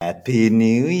Happy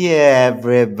New Year,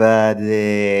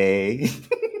 everybody.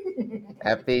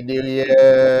 Happy New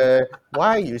Year!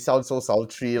 Why you sound so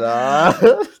sultry lah?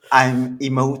 I'm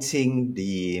emoting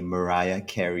the Mariah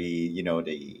Carey,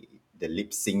 the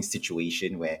lip sync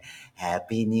situation where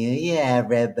Happy New Year,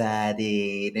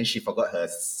 everybody. Then she forgot her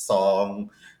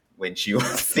song when she was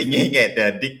singing at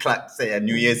the Dick Clark say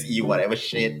New Year's Eve, whatever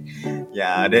shit.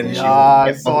 Yeah, then she Yeah,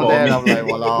 I kept saw that. I'm like,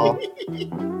 performing. walao.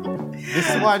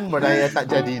 This one Mariah tak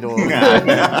jadi though.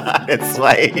 That's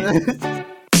why.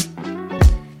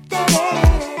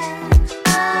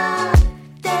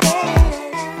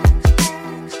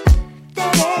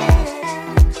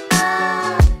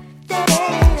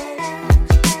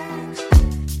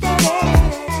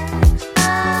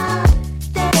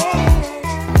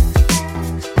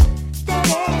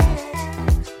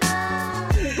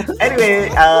 Anyway,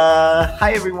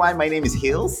 hi everyone. My name is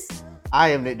Hills, I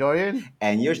am Nick Dorian.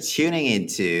 and you're tuning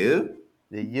into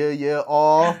The year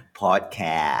all.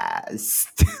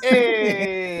 podcast.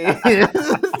 Hey!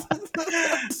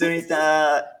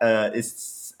 Sunita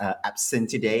is absent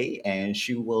today, and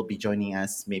she will be joining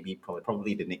us maybe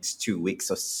probably the next 2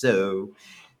 weeks or so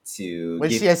to When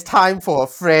give she has time for her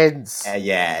friends.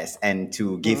 yes, and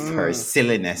to give her Mm.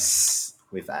 silliness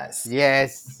with us.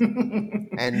 Yes.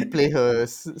 And play her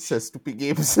stupid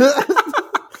games.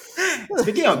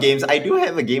 Speaking of games, I do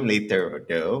have a game later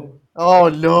though. Oh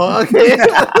no, okay.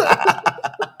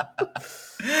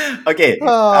 Okay.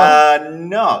 Ah,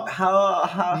 No.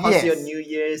 How's your yes. New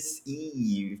Year's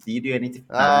Eve? Do you do anything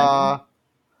fun?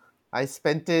 I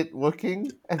spent it working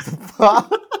at the bar.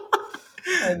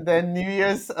 And then New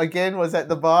Year's again was at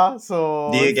the bar.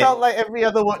 So Do you it felt get like every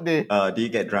other work day. do you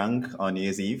get drunk on New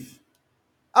Year's Eve?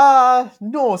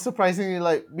 No, surprisingly,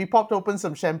 like we popped open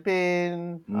some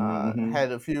champagne, Mm-hmm.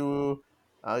 had a few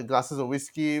glasses of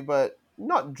whiskey, but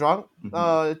not drunk.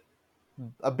 Mm-hmm.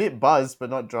 A bit buzzed,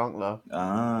 but not drunk lah.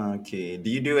 Ah, okay. Do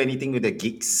you do anything with the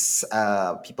geeks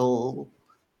people?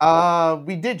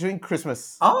 We did during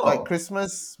Christmas. Like Oh.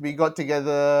 Christmas, we got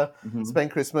together, Mm-hmm.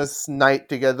 spent Christmas night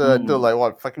together until Mm. like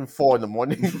what, fucking 4 in the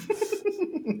morning.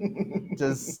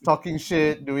 Just talking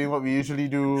shit, doing what we usually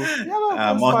do. Yeah, lah,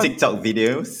 it was More fun. TikTok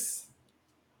videos.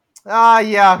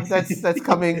 Yeah, that's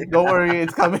coming. Don't worry,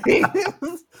 it's coming.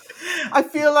 I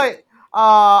feel like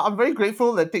I'm very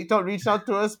grateful that TikTok reached out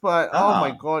to us, but oh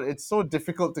my Ah. god, it's so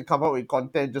difficult to come up with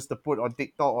content just to put on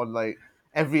TikTok on like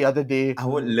every other day.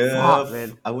 Fuck,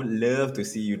 man. I would love to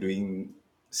see you doing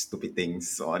stupid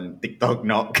things on TikTok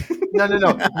knock. No.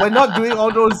 We're not doing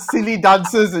all those silly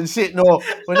dances and shit. No,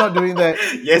 we're not doing that.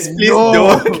 Yes, please No,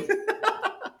 don't.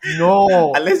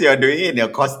 no. Unless you're doing it in your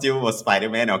costume of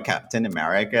Spider-Man or Captain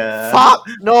America. Fuck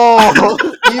no.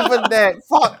 Even that.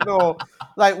 Fuck no.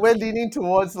 Like we're leaning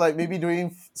towards like maybe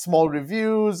doing small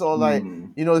reviews or like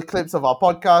Hmm. clips of our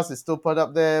podcast is still put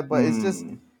up there, but it's just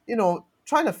Hmm.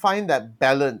 trying to find that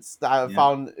balance that I Yeah.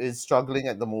 found is struggling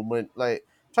at the moment. Like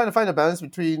trying to find a balance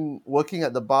between working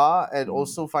at the bar and Mm.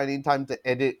 also finding time to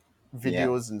edit Yeah.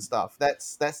 videos and stuff.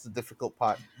 That's the difficult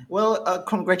part. Well,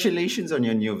 congratulations on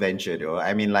your new venture, though.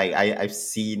 I mean, like I've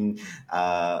seen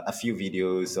a few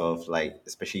videos of like,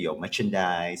 especially your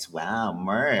merchandise. Wow, Ah,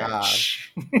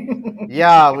 merch.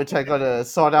 yeah, which I gotta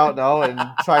sort out now and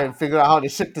try and figure out how to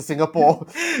ship to Singapore.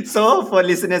 So for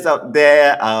listeners out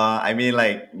there, I mean,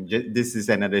 like this is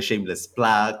another shameless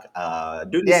plug.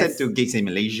 Do listen Yes. to Gigs in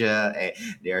Malaysia.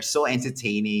 They are so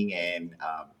entertaining and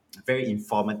very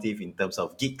informative in terms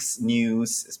of geeks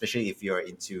news, especially if you're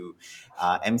into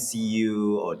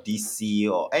MCU or DC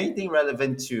or anything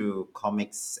relevant to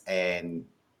comics and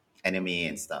anime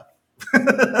and stuff. Did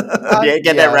I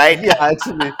get that right? Yeah,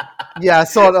 actually. Yeah,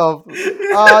 sort of.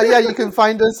 Yeah, you can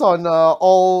find us on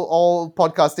all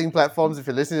podcasting platforms. If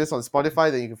you're listening to this on Spotify,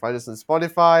 then you can find us on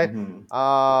Spotify. Mhm.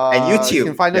 And YouTube. You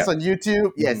can find us Yeah. on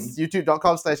YouTube. Yes,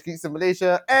 youtube.com/Geeks in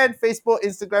Malaysia and Facebook,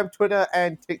 Instagram, Twitter,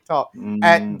 and TikTok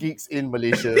at Mm. Geeks in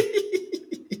Malaysia.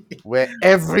 We're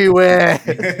everywhere.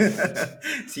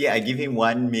 See, I give him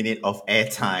 1 minute of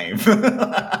airtime.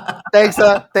 Thanks,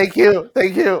 sir. Thank you.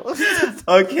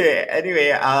 Okay.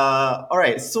 Anyway, all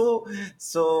right. So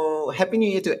happy New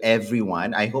Year to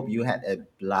everyone. I hope you had a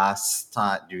blast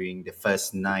start during the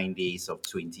first 9 days of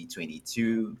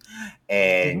 2022.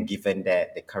 And Mhm. given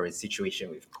that the current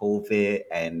situation with COVID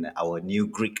and our new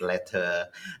Greek letter,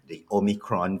 the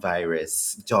Omicron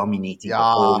virus dominating the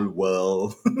Yeah. whole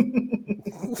world.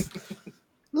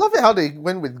 Love it how they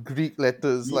went with Greek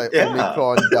letters like Yeah.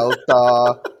 Omicron,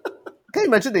 Delta. Can you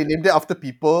imagine they named it after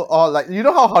people? Or like, you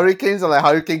know how hurricanes are like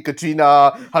Hurricane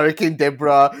Katrina, Hurricane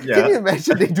Deborah? Yeah. Can you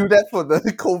imagine they do that for the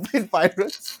COVID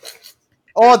virus?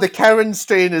 Oh, the Karen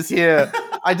strain is here.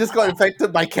 I just got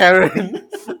infected by Karen.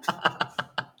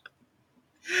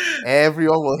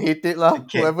 Everyone will hate it lah.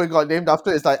 Okay. Whoever got named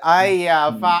after is like,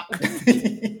 yeah, Mm. fuck.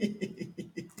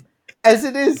 As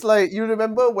it is, like you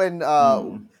remember when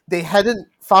Mm. they hadn't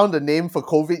found a name for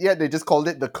COVID yet, they just called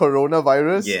it the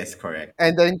coronavirus. Yes, correct.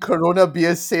 And then Corona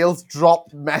beer sales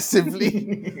dropped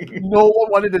massively. No one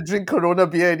wanted to drink Corona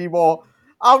beer anymore.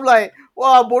 I'm like,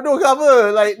 wow, bodoh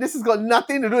cover. Like, this has got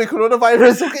nothing to do with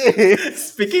coronavirus, okay?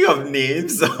 Speaking of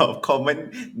names, of common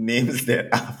names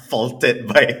that are faulted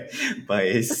by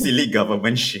silly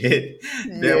government shit,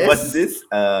 there was Yes.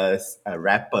 this a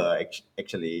rapper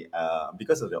actually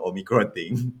because of the Omicron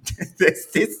thing. There's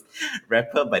this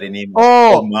rapper by the name of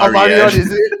Oh, Omarion, Omarion. is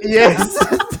it? Yes.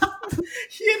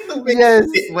 He had to make a Yes.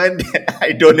 statement that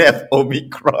I don't have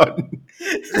Omicron.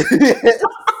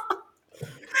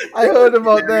 I That heard was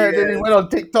about that. Then he hilarious. went on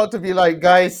TikTok to be like,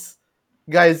 guys,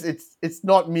 it's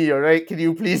not me, alright? Can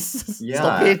you please stop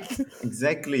Yeah, it?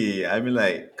 exactly. I mean,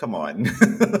 like, come on.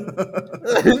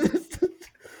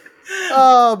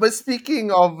 But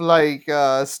speaking of like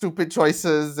stupid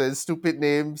choices and stupid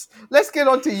names, let's get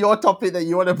on to your topic that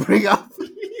you want to bring up.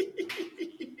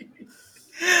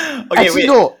 Okay, Actually,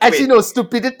 wait. no.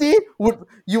 Stupidity. Would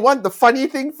you want the funny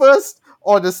thing first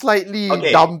or the slightly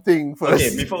Okay, dumb thing okay.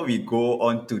 first? Before we go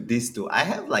on to this two, I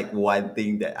have like one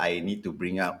thing that I need to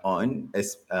bring up on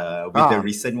as with the Ah,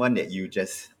 recent one that you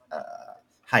just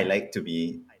highlight to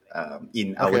me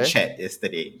in our okay. chat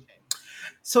yesterday.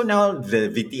 So now the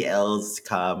VTLs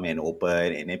come and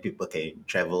open, and then people can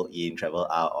travel in, travel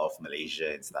out of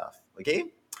Malaysia and stuff. Okay.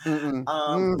 Mm-mm.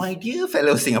 Mm. My dear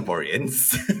fellow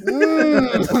Singaporeans,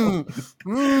 Mm.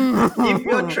 if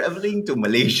you're Mm. traveling to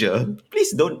Malaysia, please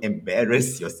don't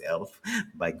embarrass yourself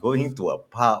by going to a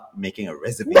pub, making a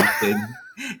reservation,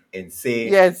 and say,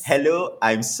 Yes. "Hello,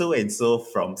 I'm so and so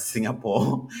from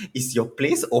Singapore. Is your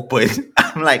place open?"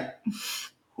 I'm like,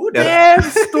 who the Damn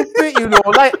stupid,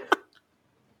 like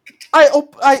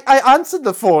I answered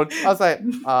the phone. I was like,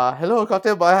 hello,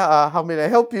 cocktail bar, how may I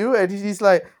help you? And he's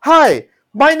like, hi,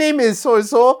 my name is so and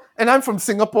so, and I'm from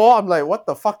Singapore. I'm like, what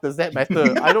the fuck does that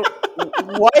matter? I don't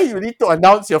why you need to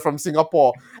announce you're from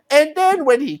Singapore. And then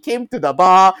when he came to the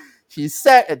bar, he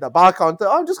sat at the bar counter.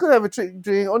 "Oh, I'm just gonna have a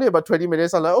drink, only about 20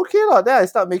 minutes. I'm like, okay, lah. Then I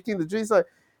start making the drinks. Like,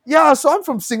 yeah, so I'm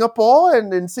from Singapore,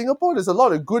 and in Singapore there's a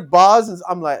lot of good bars. And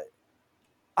I'm like,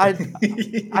 I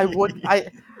I would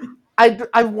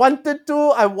I wanted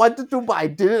to, but I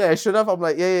didn't. I should have. I'm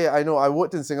like, yeah, I know. I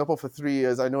worked in Singapore for 3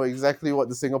 years. I know exactly what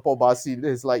the Singapore bar scene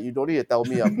is like. You don't need to tell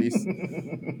me, please.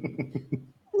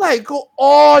 Like, go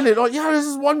on and on. Yeah, this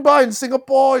is one bar in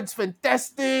Singapore. It's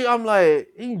fantastic. I'm like,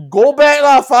 go back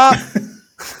lah, fuck.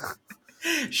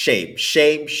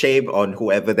 shame on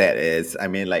whoever that is. I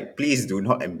mean, like, please do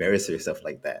not embarrass yourself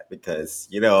like that because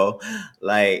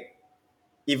like,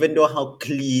 even though how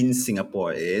clean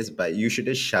Singapore is, but you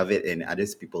shouldn't shove it in other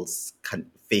people's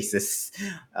faces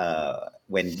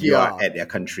when you are Yeah, at their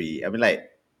country. I mean, like,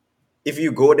 if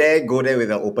you go there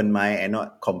with an open mind and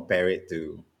not compare it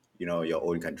to your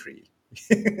own country.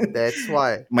 that's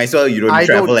why Might as well you don't I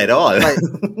don't travel at all. like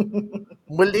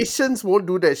Malaysians won't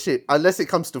do that shit unless it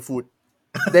comes to food.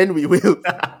 Then we will.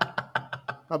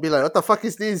 I'll be like, what the fuck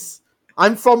is this?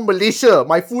 I'm from Malaysia.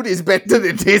 My food is better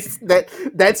than this.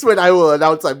 That's when I will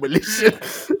announce I'm Malaysian.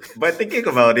 But thinking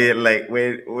about it, like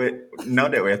now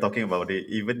that we're talking about it,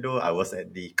 even though I was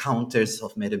at the counters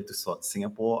of Madame Tussauds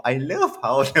Singapore, I love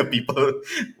how the people,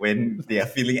 when they are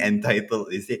feeling entitled,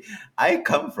 they say, "I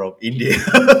come from India, so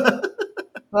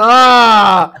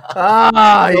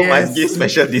must give Yes.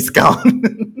 special discount."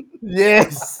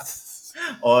 Yes.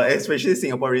 Or especially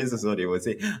Singaporeans also, they will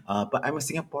say, "But I'm a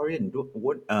Singaporean.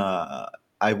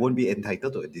 I won't be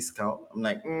entitled to a discount." I'm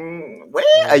like,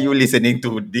 where are you listening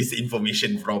to this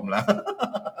information from, lah?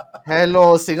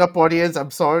 Hello, Singaporeans.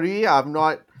 I'm sorry. I'm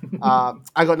not.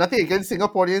 I got nothing against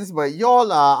Singaporeans, but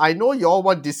y'all. I know y'all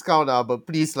want discount. But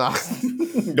please, lah.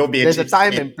 Don't be a There's a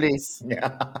time and cheapskate. place.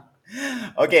 Yeah.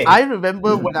 Okay. I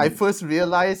remember when I first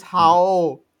realized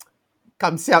how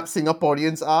kamsiap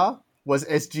Singaporeans are was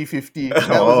SG50. That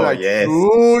was when Oh I yes,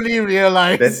 truly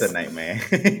that's a realized. nightmare.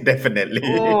 Definitely.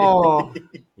 Oh,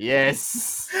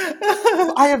 yes.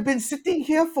 I have been sitting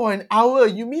here for an hour.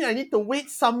 You mean I need to wait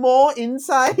some more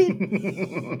inside?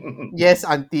 Yes,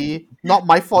 auntie. Not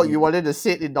my fault you wanted to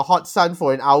sit in the hot sun for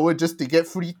an hour just to get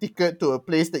free ticket to a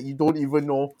place that you don't even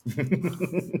know.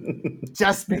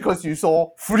 Just because you saw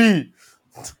free.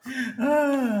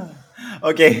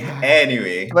 Okay.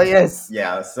 Anyway, But yes,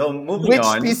 yeah. So moving which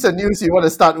on. piece of news you want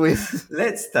to start with?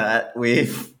 Let's start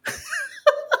with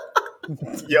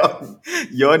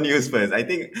your news first. I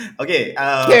think okay.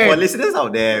 For Can. listeners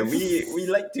out there, we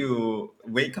like to,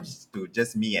 when it comes to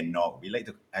just me and Nog, we like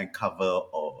to uncover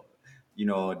or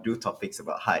do topics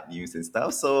about hard news and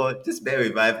stuff. So just bear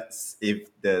with us if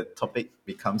the topic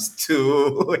becomes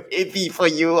too heavy for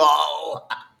you all.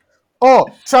 Oh,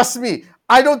 trust me,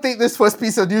 I don't think this first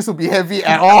piece of news will be heavy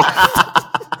at all.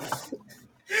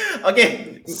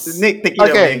 Okay, Nick, take it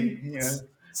Okay, away. Yeah.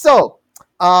 so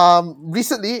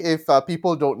recently, if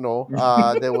people don't know,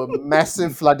 there were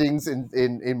massive floodings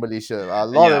in Malaysia.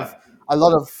 Yeah. A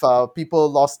lot of people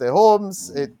lost their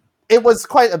homes. It was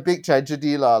quite a big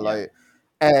tragedy, lah. Yeah. Like,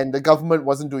 and the government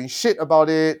wasn't doing shit about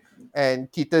it.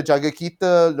 And kita jaga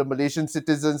kita, the Malaysian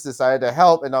citizens decided to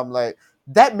help, and I'm like,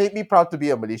 that made me proud to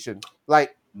be a Malaysian.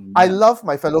 Like, I Yeah. love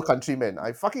my fellow countrymen.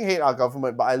 I fucking hate our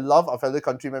government, but I love our fellow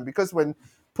countrymen because when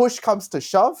push comes to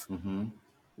shove, Mm-hmm.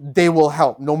 they will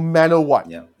help no matter what.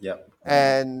 Yeah. Yeah.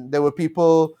 And there were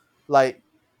people like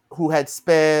who had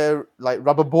spare like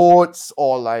rubber boats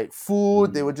or like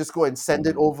food. They would just go and send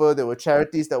it over. There were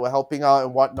charities that were helping out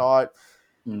and whatnot.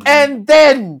 And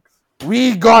then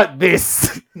we got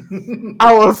this.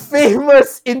 Our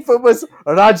famous, infamous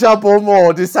Raja Bomo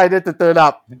decided to turn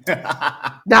up.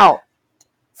 Now,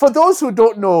 for those who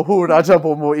don't know who Raja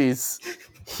Bomo is,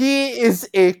 he is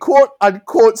a quote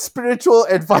unquote spiritual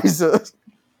advisor.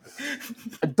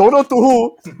 I don't know to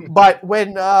who, but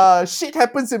when shit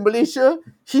happens in Malaysia,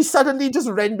 he suddenly just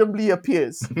randomly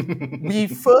appears. We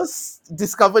first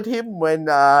discovered him when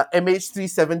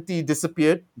MH370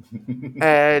 disappeared,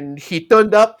 and he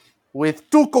turned up with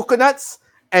 2 coconuts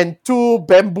and 2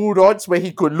 bamboo rods where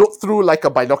he could look through like a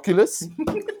binoculars.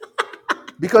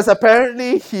 Because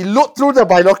apparently he looked through the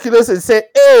binoculars and said,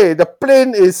 "Hey, the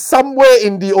plane is somewhere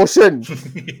in the ocean."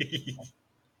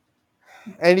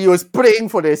 And he was praying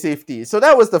for their safety. So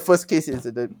that was the first case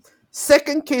incident.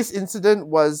 Second case incident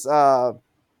was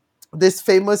this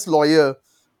famous lawyer,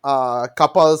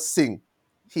 Kapal Singh.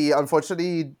 He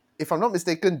unfortunately, if I'm not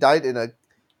mistaken, died in a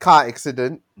car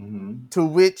accident, to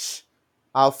which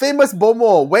our famous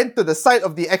Bomo went to the site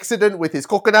of the accident with his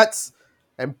coconuts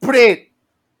and prayed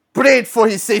for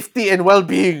his safety and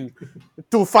well-being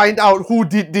to find out who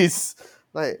did this.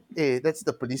 Like, hey, that's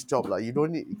the police job, like. You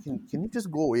don't need. Can you just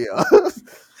go away?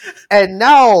 And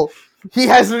now he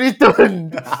has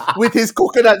returned with his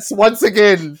coconuts once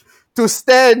again to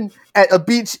stand at a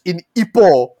beach in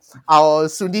Ipoh, our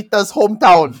Sunita's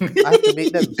hometown. I have to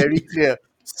make that very clear.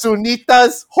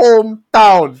 Sunita's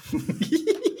hometown.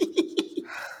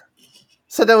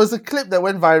 So there was a clip that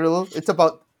went viral.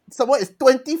 It's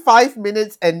 25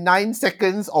 minutes and 9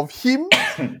 seconds of him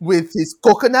with his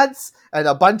coconuts and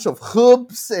a bunch of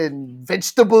herbs and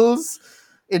vegetables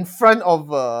in front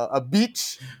of a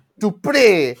beach to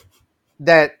pray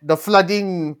that the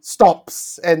flooding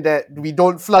stops and that we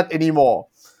don't flood anymore.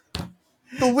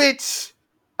 To which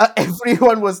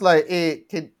everyone was like, "Hey,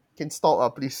 can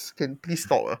stop, please? Can please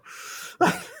stop?"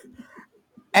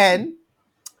 And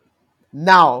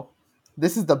now,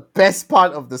 this is the best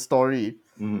part of the story.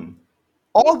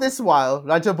 All this while,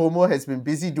 Raja Bomo has been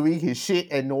busy doing his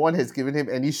shit and no one has given him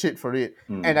any shit for it.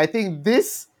 And I think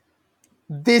this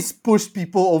pushed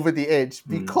people over the edge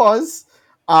because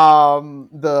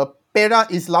the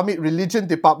Perak Islamic Religion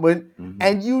Department,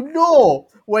 and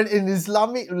when an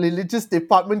Islamic religious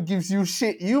department gives you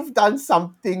shit, you've done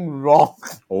something wrong.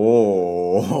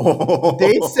 Oh.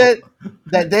 They said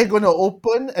that they're going to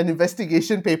open an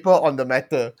investigation paper on the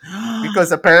matter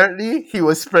because apparently he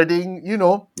was spreading,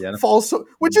 Yeah. falsehood,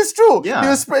 which is true. Yeah. He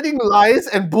was spreading lies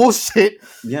and bullshit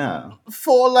Yeah.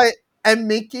 and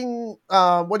making,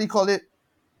 what do you call it?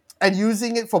 And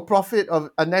using it for profit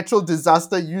of a natural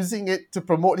disaster, using it to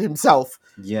promote himself,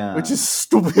 Yeah. which is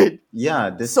stupid.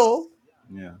 Yeah.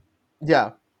 Yeah.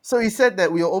 Yeah. So he said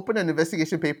that we will open an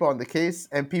investigation paper on the case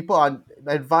and people are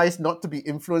advised not to be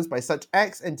influenced by such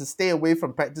acts and to stay away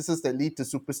from practices that lead to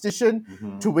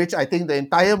superstition, to which I think the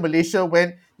entire Malaysia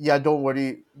went, yeah, don't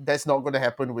worry, that's not going to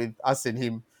happen with us and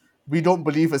him. We don't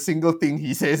believe a single thing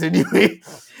he says anyway.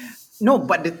 No,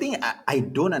 but the thing I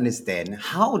don't understand,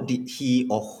 how did he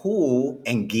or who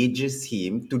engages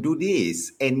him to do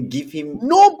this and give him?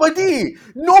 Nobody,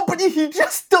 he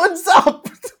just turns up.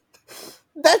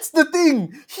 That's the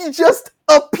thing. He just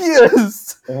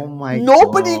appears. Oh my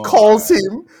Nobody God. calls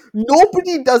him.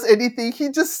 Nobody does anything. He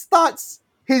just starts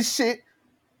his shit.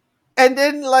 And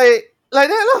then like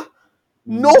that lah.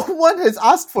 No one has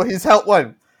asked for his help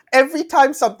one. Every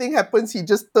time something happens, he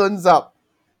just turns up.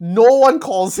 No one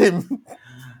calls him.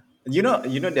 You know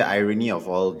the irony of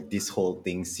all this whole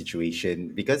thing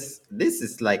situation, because this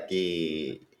is like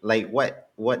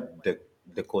what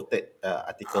the quoted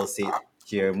article said.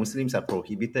 here Muslims are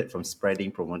prohibited from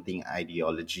spreading, promoting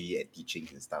ideology and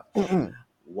teachings and stuff. Mm-mm.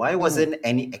 Why Mm. wasn't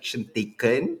any action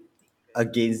taken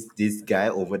against this guy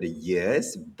over the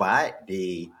years? But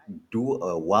they do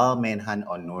a wild manhunt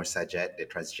on Noor Sajat, the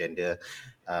transgender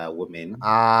woman.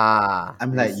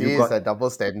 I'm You like, you see, it's a got, double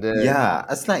standard. yeah.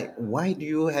 It's like, why do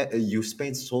you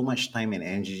spend so much time and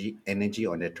energy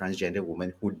on a transgender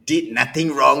woman who did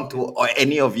nothing wrong to or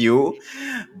any of you,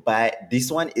 but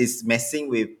this one is messing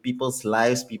with people's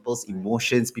lives, people's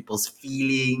emotions, people's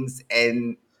feelings,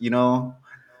 and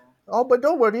Oh, but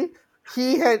don't worry.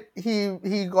 He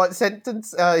got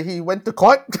sentenced. He went to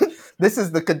court. This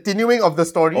is the continuing of the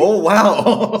story. oh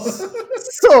wow.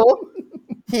 So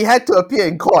he had to appear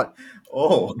in court,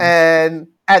 Oh, and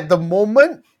at the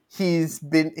moment he's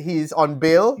on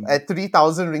bail at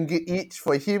 3,000 ringgit each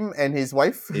for him and his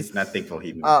wife. it's nothing for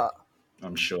him, Uh,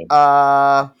 I'm sure.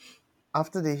 uh,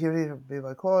 after the hearing of bail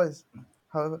by court,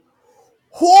 however,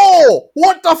 whoa,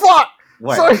 what the fuck?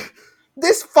 What? Sorry,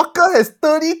 this fucker has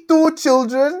 32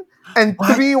 children and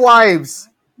What? 3 wives.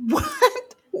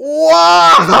 What?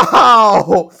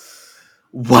 Wow!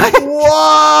 What?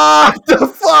 What the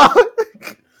fuck?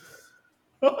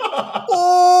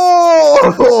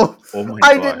 Oh! Oh my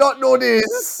I god. did not know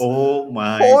this. Oh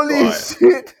my Holy god.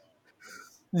 shit.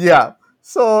 Yeah.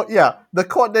 So, yeah, the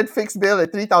court then fixed bail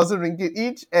at 3,000 ringgit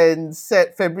each and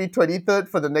set February 23rd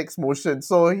for the next motion.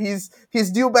 So he's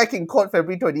due back in court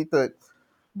February 23rd.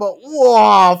 But,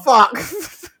 wow, fuck.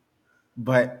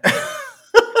 But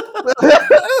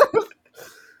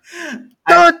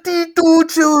 32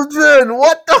 children!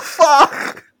 What the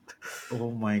fuck?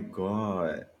 oh my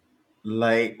god.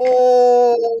 Like,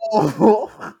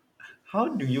 Oh! how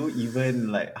do you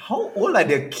even, like, how old are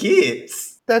the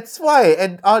kids? That's why.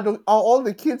 And are all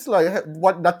the kids like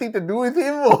what nothing to do with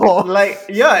him or Like,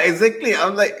 yeah, exactly.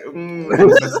 I'm like,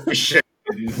 suspicious.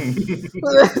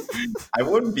 I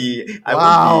won't be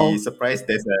wow. surprised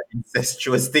there's an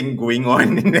incestuous thing going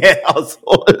on in their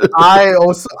household. I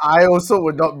also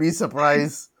would not be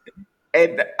surprised.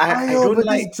 And I Ayo, don't but this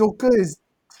like, Joker is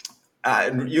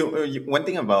one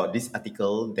thing about this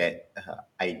article that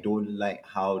I don't like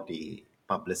how they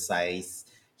publicize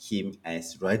him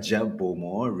as Raja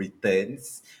Bomo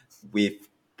returns with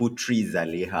Putri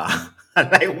Zaleha.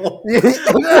 Like, who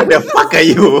the fuck are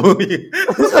you?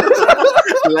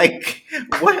 Like,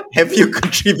 what have you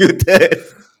contributed?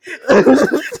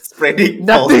 Spreading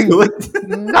nothing. falsehood.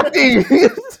 Nothing.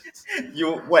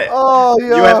 You what? Oh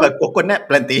You have yeah. a coconut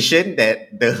plantation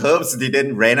that the herbs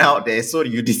didn't run out there, so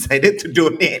you decided to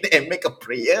donate and make a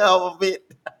prayer out of it.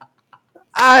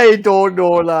 I don't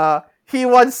know lah. He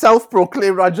wants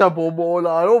self-proclaimed Raja Bobo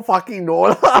lah. I don't fucking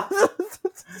know lah.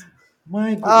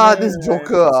 My This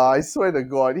Joker, goodness. I swear to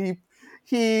God,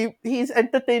 he's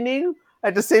entertaining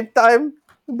at the same time.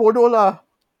 Bodoh lah.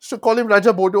 Should call him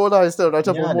Raja Bodoh lah instead of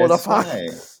Raja Yeah, Bobo lah. that's Fuck. why.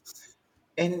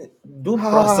 And don't Ah,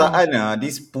 perasaan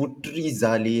this Putri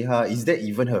Zaleha, is that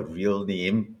even her real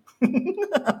name?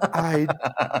 I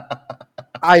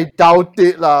I doubt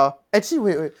it lah.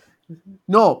 Actually, wait.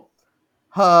 No,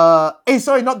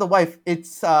 sorry, not the wife.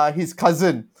 It's his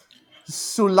cousin,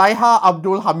 Sulaiha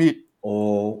Abdul Hamid,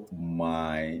 Oh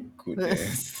my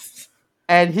goodness.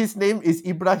 and his name is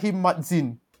Ibrahim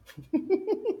Madzin.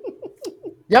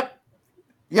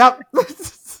 Yep.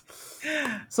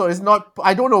 So it's not.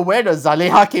 I don't know where the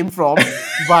Zaleha came from,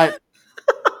 but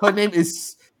her name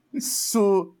is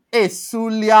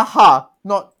Suliaha,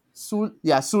 not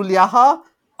Suliaha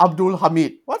Abdul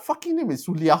Hamid. What fucking name is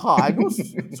Suliaha? I know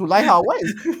Sulaiha. What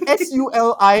is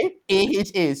Suliaha?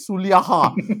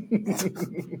 Suliaha.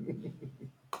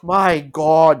 My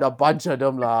God, a bunch of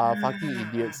them lah, fucking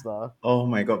idiots lah. Oh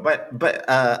my god. But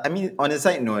I mean, on a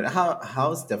side note,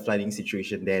 how's the flooding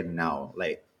situation there now?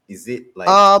 Like, is it like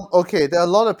Okay, there are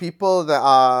a lot of people that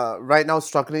are right now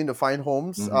struggling to find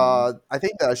homes. mhm, I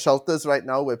think there are shelters right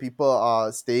now where people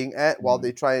are staying at while mhm,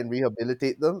 they try and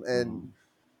rehabilitate them, and mhm,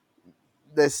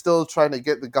 they're still trying to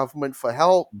get the government for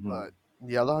help. mhm, But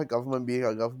yeah, lah, government being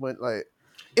a government, like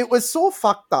it was so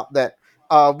fucked up that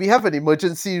we have an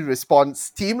emergency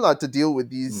response team lah to deal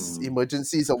with these mhm,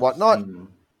 emergencies and whatnot, mhm.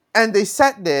 and they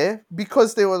sat there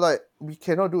because they were like, we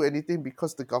cannot do anything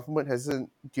because the government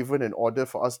hasn't given an order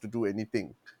for us to do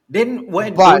anything. Then why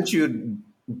But don't you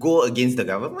go against the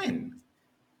government?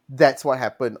 that's what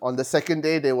happened. On the second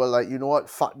day, they were like, you know what,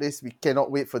 fuck this, we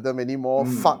cannot wait for them anymore.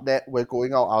 Fuck Mm. that, we're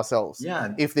going out ourselves.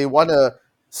 Yeah, If they want to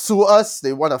sue us,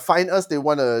 they want to fine us, they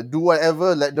want to do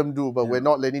whatever, let them do, but yeah. we're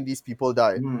not letting these people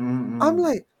die. Mm, mm, I'm mm.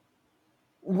 like,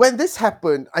 when this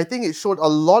happened, I think it showed a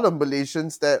lot of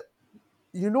Malaysians that,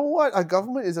 you know what, our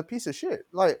government is a piece of shit.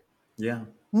 Like, Yeah.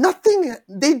 nothing,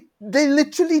 they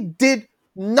literally did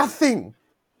Nothing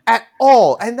at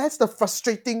all. And that's the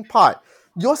frustrating part.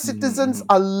 Your citizens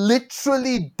Mm-hmm. are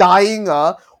literally dying,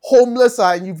 homeless,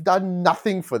 and you've done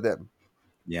nothing for them.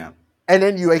 Yeah, And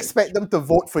then you that's expect them to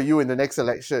vote for you in the next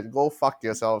election. Go fuck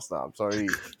yourselves now. I'm sorry.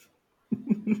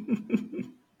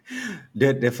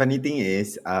 the funny thing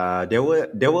is, there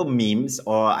were memes,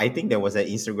 or I think there was an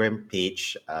Instagram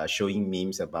page showing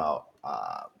memes about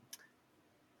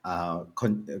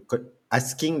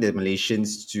asking the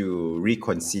Malaysians to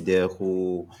reconsider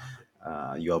who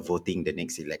you are voting the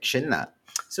next election lah.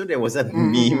 So there was a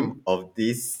Mm-mm. meme of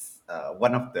this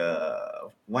one of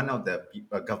the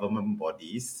government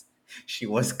bodies. She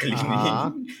was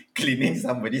Uh-huh. cleaning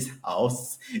somebody's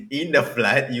house in the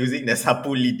flood using the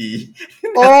sapu lidi.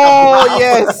 The sapu Oh, hao.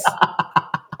 yes.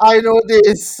 I know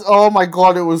this. Oh my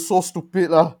god, it was so stupid.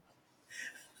 Lah.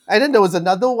 And then there was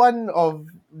another one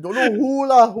of don't know who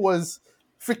lah who was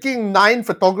freaking 9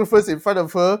 photographers in front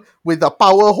of her with a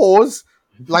power hose,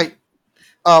 like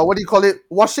what do you call it?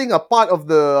 Washing a part of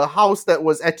the house that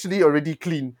was actually already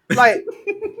clean. Like,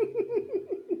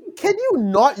 can you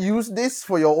not use this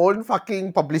for your own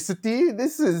fucking publicity?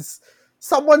 This is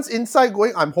someone's inside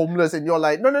going, I'm homeless, and you're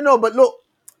like, no, no, no, but look,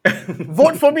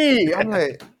 vote for me. I'm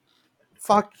like,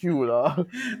 fuck you, lah.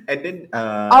 And then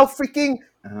Our freaking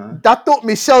uh, Datuk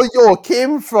Michelle Yeoh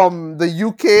came from the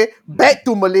UK back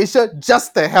to Malaysia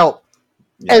just to help.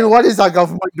 And yeah, what is our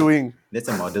government doing? that's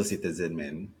a model citizen,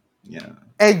 man. Yeah,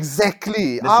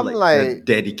 Exactly. that's I'm like the like,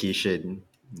 dedication.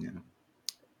 Yeah.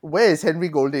 where is Henry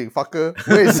Golding, fucker?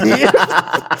 Where is he?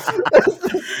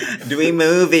 Doing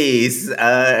movies,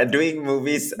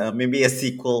 maybe a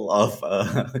sequel of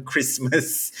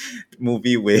Christmas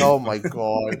movie with Oh my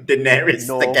god. Daenerys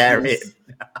No, Targaryen. please.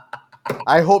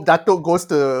 I hope Datuk goes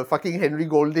to fucking Henry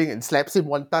Golding and slaps him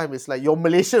one time. It's like, you're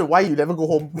Malaysian, why you never go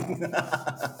home?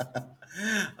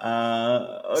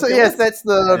 So There yes, was, that's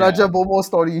the yeah, Raja Bomo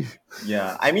story.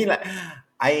 yeah. I mean, like,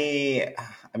 I,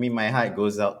 I mean, my heart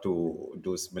goes out to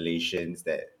those Malaysians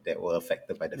that were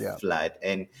affected by the Yeah. flood,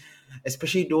 and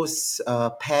especially those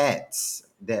pets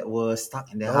that were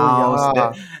stuck in the Oh house.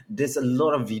 yeah. There's a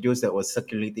lot of videos that was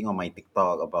circulating on my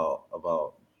TikTok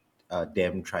about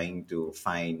them trying to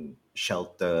find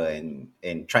shelter and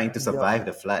trying to Yep. survive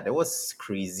the flood. That was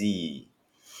crazy.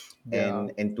 Yeah.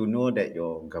 And to know that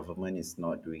your government is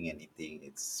not doing anything,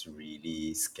 it's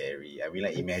really scary. I mean,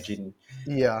 like, It's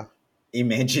yeah.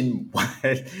 imagine what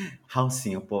how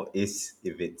Singapore is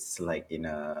if it's like in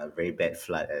a very bad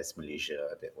flood as Malaysia.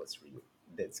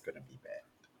 That's gonna be bad.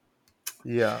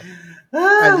 Yeah.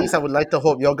 At least I Ah, would like to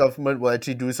hope your government will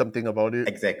actually do something about it.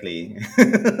 exactly.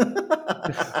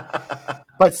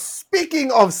 But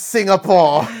speaking of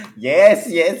Singapore, Yes,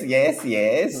 yes, yes,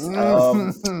 yes.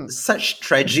 not Such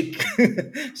tragic,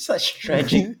 such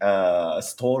tragic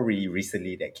story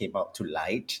recently that came out to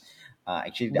light.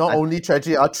 Actually, only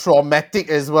tragic, are traumatic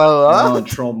as well. Huh?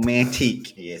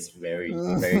 traumatic. Yes, very,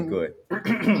 very good.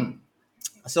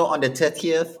 So on the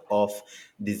 30th of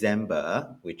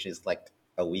December, which is like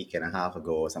a week and a half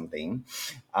ago or something,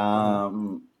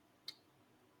 um,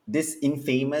 this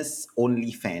infamous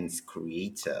OnlyFans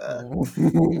creator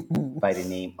by the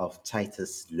name of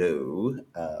Titus Lowe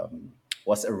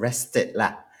was arrested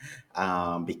lah,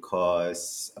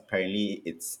 because apparently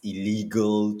it's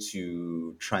illegal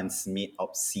to transmit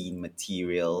obscene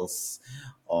materials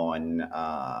on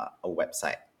a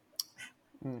website.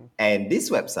 And this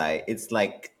website, it's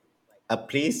like a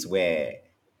place where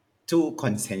two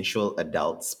consensual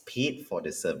adults paid for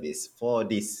the service for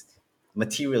these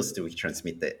materials to be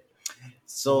transmitted.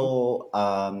 So,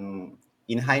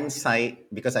 in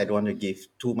hindsight, because I don't want to give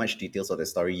too much details of the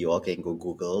story, you all can go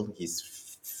Google. He's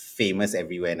famous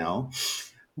everywhere now.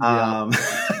 Yeah. Um,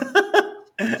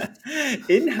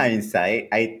 in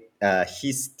hindsight,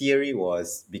 his theory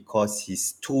was because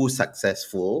he's too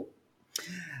successful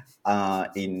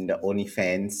in the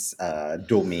OnlyFans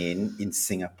domain in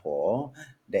Singapore,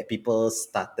 that people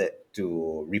started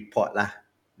to report lah,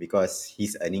 because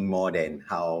he's earning more than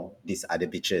how these other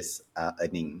bitches are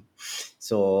earning.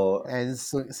 So And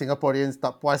Singaporeans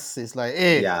tapas is like,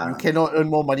 hey, you yeah, cannot earn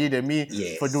more money than me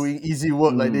for yes. doing easy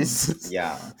work like this.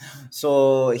 Yeah.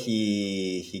 So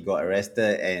he got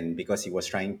arrested, and because he was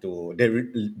trying to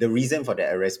the reason for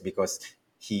the arrest, because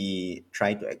he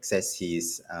tried to access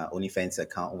his OnlyFans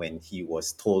account when he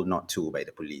was told not to by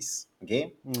the police.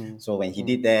 Okay. Mm, So when he mm.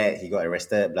 did that, he got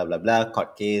arrested, blah blah blah,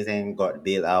 court case, and got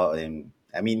bailed out. And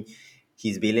I mean,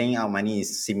 his bailing out money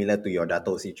is similar to your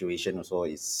Dato situation. Also,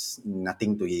 it's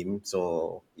nothing to him.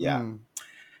 So yeah. Mm.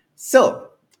 So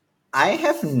I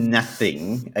have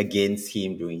nothing against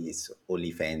him doing his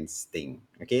OnlyFans thing.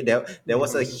 Okay, there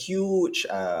was a huge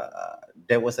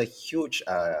there was a huge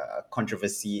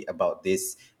controversy about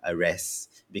this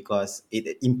arrest because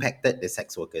it impacted the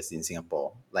sex workers in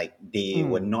Singapore. Like they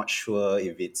were Mm, not sure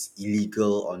if it's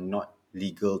illegal or not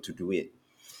legal to do it.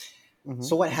 mhm.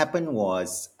 So what happened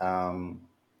was,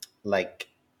 like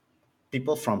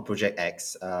people from Project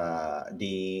X,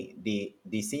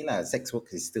 they say like sex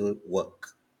work is still work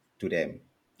to them,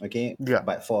 okay. Yeah.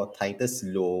 But for Titus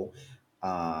Law,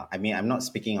 I mean, I'm not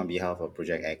speaking on behalf of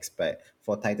Project X, but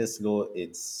for Titus Law,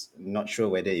 it's not sure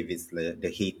whether if it's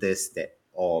the haters that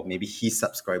or maybe his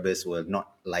subscribers were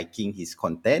not liking his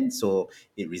content, so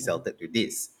it Mhm. resulted to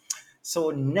this.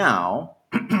 So now,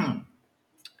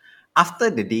 after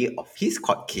the day of his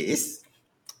court case,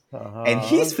 and Uh-huh.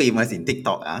 he's famous in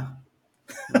TikTok,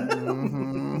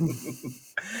 Mhm.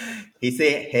 he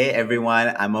said, "Hey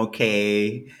everyone, I'm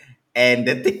okay." And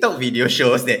the TikTok video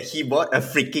shows that he bought a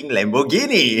freaking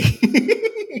Lamborghini.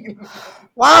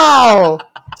 Wow!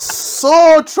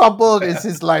 So troubled is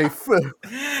his life.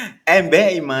 And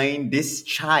bear in mind, this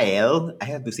child, I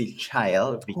have to say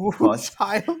child because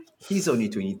Child. he's only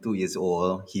 22 years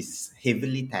old. He's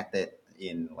heavily tatted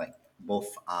in like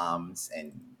both arms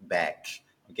and back.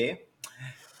 Okay.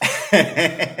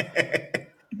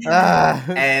 Ah,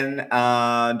 And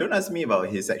don't ask me about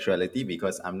his sexuality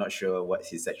because I'm not sure what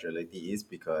his sexuality is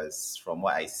because from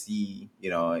what I see,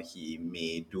 he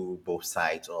may do both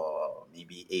sides or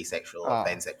maybe asexual or ah,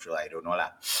 pansexual. I don't know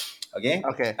lah. Okay.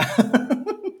 okay.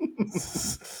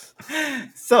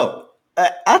 So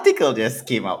an article just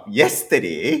came out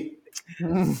yesterday,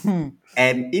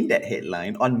 and in that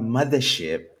headline on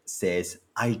Mothership says,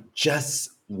 "I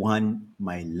just want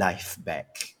my life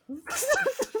back."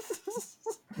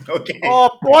 Okay. Oh,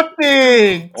 poor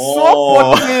thing! So poor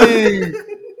Oh. thing!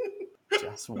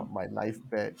 Just want my life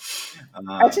back.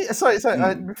 uh, Actually, sorry.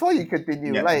 mm, Before you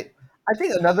continue, yeah. like, I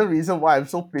think another reason why I'm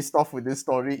so pissed off with this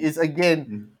story is again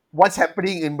Mm, what's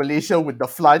happening in Malaysia with the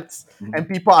floods, mhm. and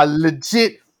people are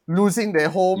legit losing their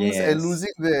homes and Yes.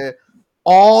 losing their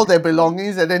all their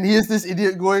belongings, and then here's this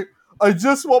idiot going, "I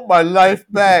just want my life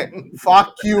back."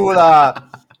 Fuck you lah.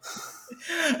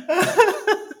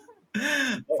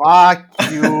 Fuck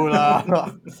you lah.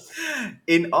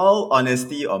 In all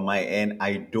honesty, on my end,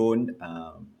 I don't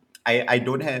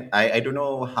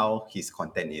know how his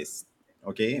content is,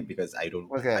 okay, because I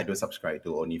Okay. don't subscribe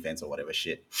to OnlyFans or whatever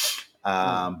shit.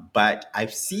 Mm, But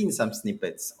I've seen some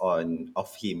snippets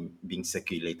of him being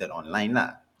circulated online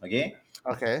lah, okay.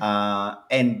 okay.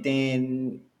 And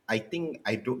then I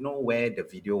don't know where the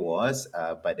video was,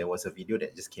 but there was a video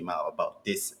that just came out about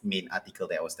this main article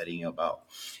that I was telling you about,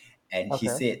 and he Okay.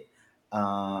 said,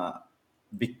 uh,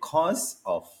 because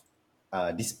of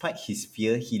despite his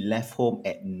fear, he left home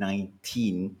at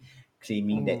 19,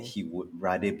 claiming that Mm, he would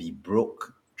rather be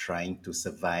broke trying to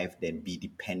survive than be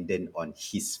dependent on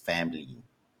his family.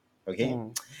 Okay.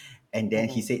 mm, And then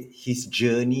he mm, said his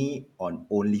journey on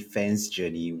OnlyFans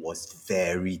journey was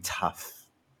very tough.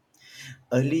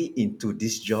 Early into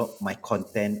this job, my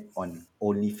content on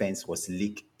OnlyFans was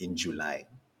leaked in July.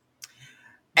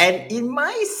 And in mm,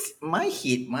 my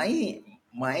head,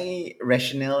 my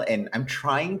rationale, and I'm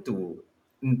trying to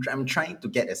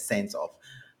get a sense of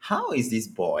how is this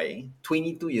boy,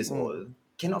 22 years mm, old,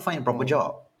 cannot find a proper mm,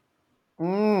 job.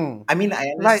 mm. I mean,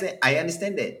 Like, I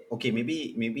understand that. Okay,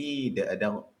 maybe the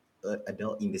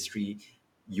adult industry,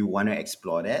 you want to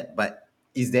explore that, but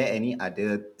is there any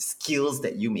other skills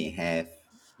that you may have,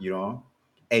 you know,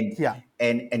 and yeah.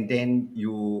 and then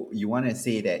you want to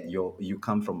say that you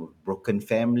come from a broken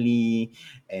family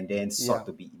and then sought Yeah.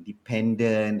 to be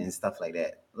independent and stuff like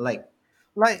that. Like,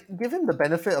 Like, give him the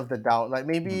benefit of the doubt. Like,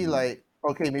 maybe, mm, like,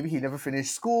 okay, maybe he never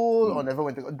finished school or mm, never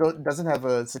went to, doesn't have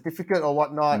a certificate or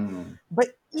whatnot. mm. But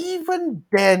even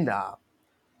then,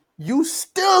 you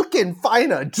still can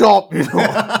find a job, you know.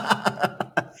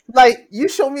 Like, you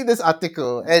show me this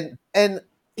article, and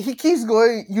he keeps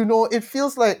going, it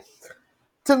feels like,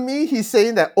 to me, he's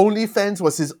saying that OnlyFans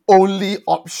was his only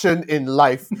option in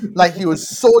life. Like, he was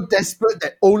so desperate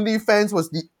that OnlyFans was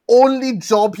the only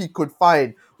job he could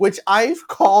find, which I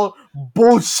call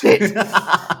bullshit.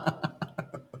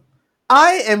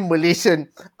 I am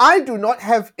Malaysian. I do not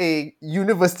have a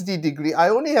university degree. I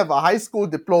only have a high school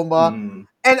diploma, Mm.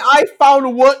 and I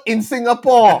found work in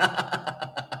Singapore.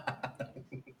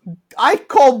 I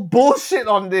call bullshit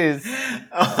on this.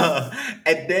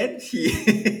 And then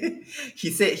he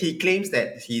said he claims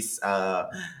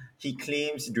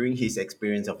during his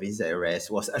experience of his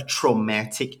arrest was a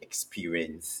traumatic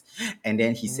experience, and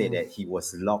then he said Mm. that he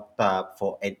was locked up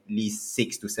for at least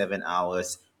 6 to 7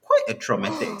 hours. Quite a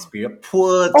traumatic experience.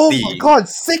 Poor Oh my thing. god,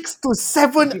 6 to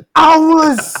 7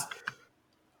 hours!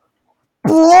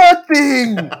 Poor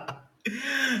thing!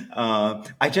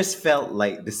 I just felt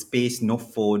like the space, no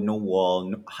phone, no wall,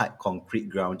 no hard concrete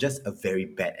ground, just a very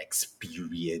bad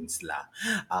experience lah.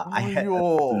 I Oh, had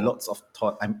yo. lots of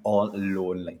thought. I'm all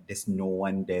alone. Like there's no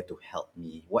one there to help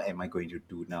me. What am I going to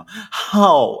do now?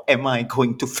 How am I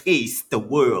going to face the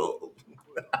world?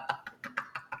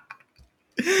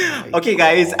 My Okay,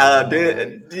 guys. God.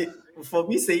 For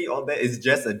me saying all that is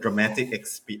just a dramatic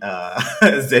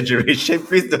exaggeration.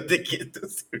 Please don't take it too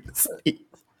seriously.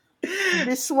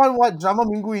 This one what? Drama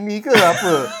minggu ini ke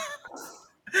apa?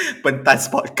 Pentas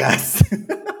podcast.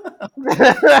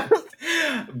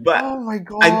 But Oh my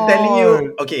I'm telling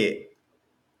you, God. okay,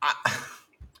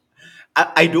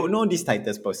 I don't know these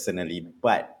titles personally,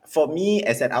 but for me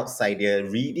as an outsider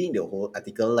reading the whole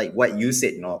article, like what you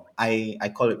said, no, I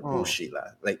call it Mm, bullshit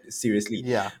lah. Like seriously,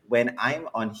 yeah. when I'm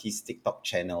on his TikTok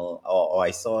channel or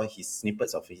I saw his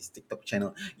snippets of his TikTok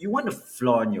channel, you want to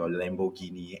flaunt your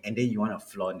Lamborghini and then you want to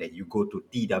flaunt that you go to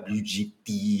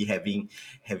TWGT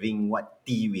having what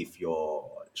tea with your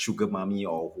sugar mommy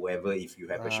or whoever if you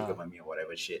have a sugar Uh, mommy or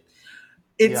whatever shit.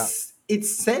 yeah. It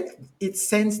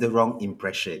sends the wrong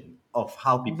impression of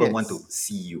how people want to Yes.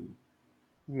 see you.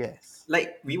 Yes.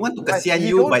 Like we want to Like kasihan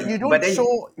you, but you but don't then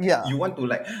show, yeah. you want to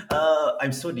like,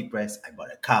 I'm so depressed. I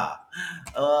bought a car.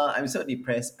 I'm so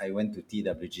depressed. I went to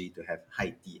TWG to have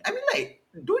high tea. I mean, like,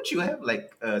 don't you have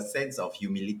like a sense of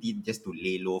humility just to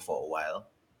lay low for a while?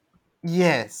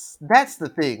 Yes, that's the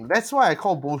thing. That's why I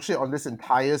call bullshit on this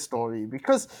entire story.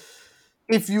 Because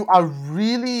if you are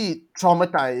really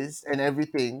traumatized and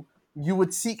everything, you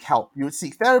would seek help. You would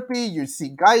seek therapy, you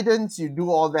seek guidance, you do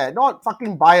all that. Not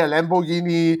fucking buy a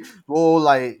Lamborghini, go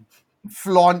like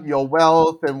flaunt your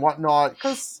wealth and whatnot.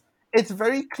 Because it's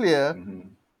very clear Mm-hmm.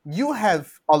 you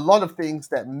have a lot of things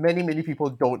that many people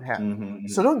don't have. So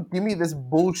Mm-hmm. don't give me this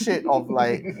bullshit of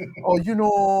like, oh,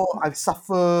 I've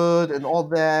suffered and all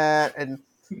that, and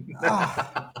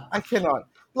I cannot.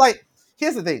 Like,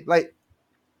 here's the thing, like,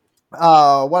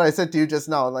 what I said to you just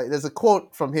now, like, there's a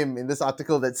quote from him in this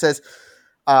article that says,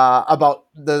 about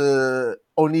the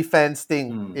OnlyFans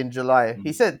thing Mm-hmm. in July.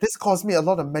 He said, "This caused me a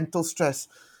lot of mental stress,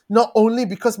 not only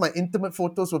because my intimate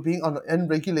photos were being on an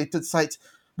unregulated site,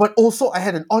 but also I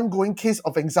had an ongoing case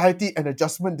of anxiety and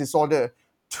adjustment disorder,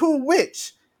 to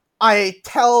which I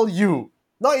tell you,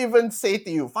 not even say to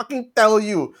you, fucking tell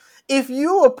you, if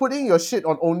you were putting your shit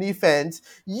on OnlyFans,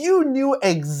 you knew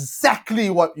exactly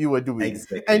what you were doing, and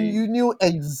Exactly. you knew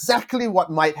exactly what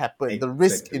might happen, the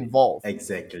risk Exactly. involved.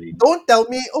 Exactly. Don't tell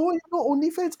me, oh,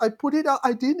 OnlyFans, I put it out.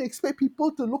 I didn't expect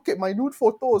people to look at my nude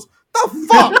photos. The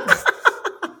fuck?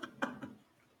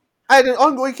 I had an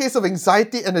ongoing case of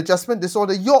anxiety and adjustment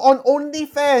disorder. You're on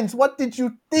OnlyFans. What did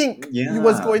you think was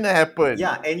Yeah. going to happen?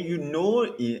 Yeah, and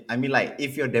I mean, like,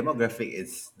 if your demographic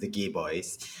is the gay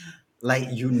boys, like,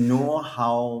 you know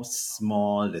how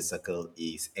small the circle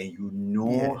is, and you know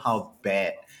Yes. how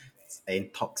bad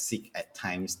and toxic at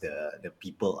times the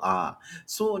people are.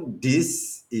 So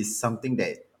this is something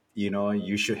that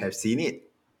you should have seen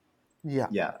it. Yeah.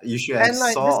 Yeah, you should have And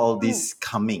like saw this all one, this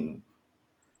coming.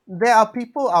 there are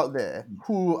people out there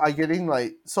who are getting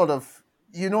like sort of,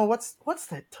 what's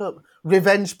that term?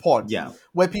 Revenge porn, Yeah.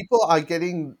 where people are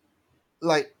getting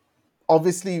like,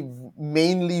 obviously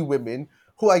mainly women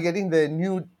who are getting their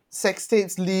nude sex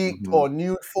tapes leaked Mm-hmm. or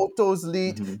nude photos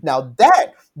leaked. Mm-hmm. Now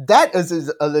that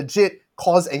is a legit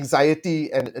cause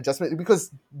anxiety and adjustment,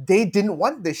 because they didn't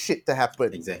want this shit to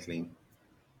happen. Exactly.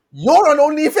 You're on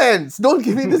OnlyFans. Don't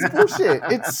give me this bullshit.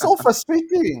 It's so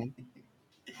frustrating.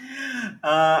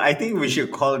 I think we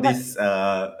should call Like, this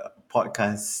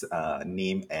podcast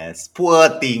name as Poor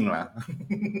Thing lah.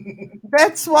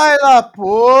 that's why lah,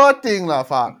 poor thing lah,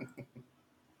 fuck.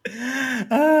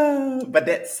 But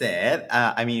that said,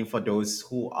 I mean, for those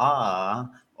who are,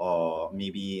 or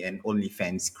maybe an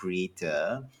OnlyFans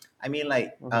creator, I mean,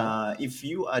 like, Mhm. if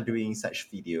you are doing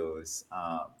such videos,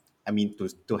 I mean,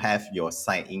 to have your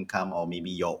side income or maybe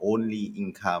your only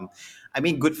income, I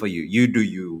mean, good for you. You do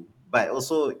you. But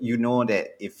also, you know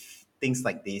that if things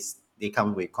like this, they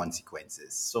come with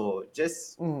consequences. So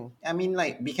just, Mhm. I mean,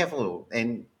 like, be careful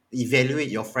and evaluate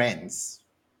your friends.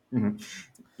 Mhm.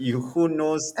 Who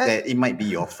knows And that it might be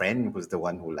your friend who's the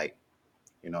one who, like,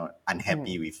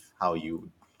 unhappy mhm. with how you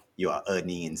are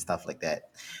earning and stuff like that.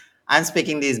 I'm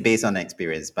speaking this based on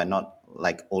experience, but not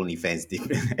like OnlyFans deep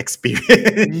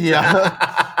experience.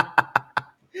 Yeah.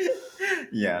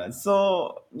 Yeah.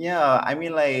 So yeah, I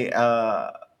mean, like,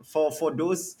 for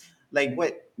those, like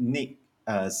what Nick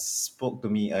spoke to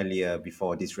me earlier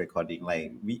before this recording,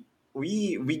 like,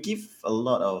 we give a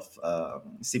lot of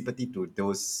sympathy to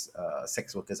those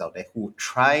sex workers out there who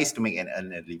tries to make an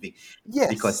earn a living Yes.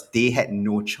 because they had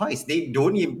no choice. They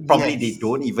don't even, probably they Yes.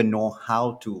 don't even know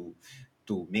how to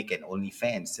make an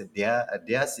OnlyFans.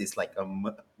 Theirs is like a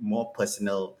more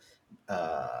personal,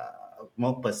 uh,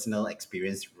 more personal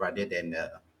experience rather than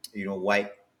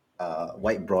white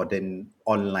white broaden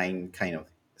online kind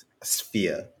of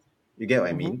sphere. You get what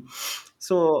I Hmm. mean?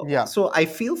 So I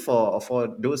feel for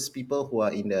those people who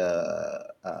are in the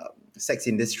sex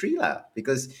industry lah,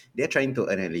 because they're trying to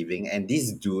earn a living, and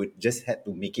this dude just had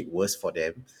to make it worse for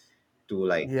them to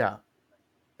Yeah.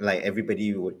 like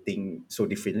everybody would think so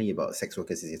differently about sex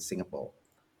workers in Singapore.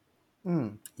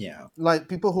 Mm. Yeah. Like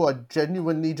people who are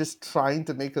genuinely just trying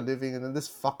to make a living, and then this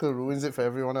fucker ruins it for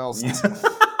everyone else.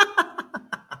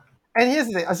 And here's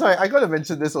the thing. Sorry, I gotta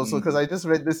mention this also because Mm, I just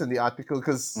read this in the article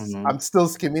because mhm, I'm still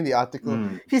skimming the article.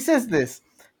 mm. He says this: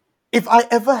 if I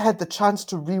ever had the chance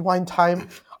to rewind time,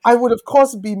 I would of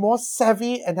course be more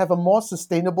savvy and have a more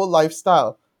sustainable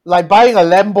lifestyle. Like buying a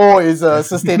Lambo is a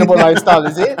sustainable lifestyle,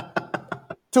 is it?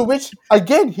 To which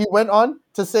again he went on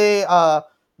to say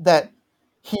that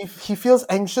he feels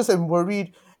anxious and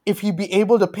worried if he be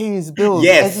able to pay his bills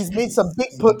as Yes, he's made some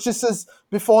big purchases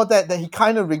before that he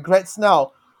kind of regrets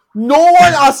now. No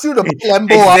one asked you to buy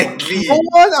Lambo. Ah. No exactly.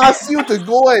 one asked you to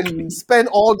go and spend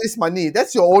all this money.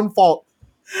 That's your own fault.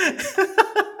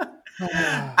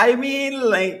 I mean,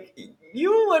 like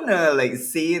you wanna like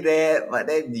say that, but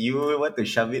then you want to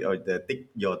shove it on the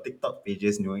your TikTok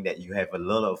pages, knowing that you have a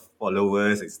lot of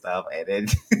followers and stuff, and then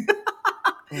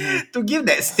Mhm. to give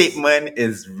that statement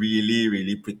is really,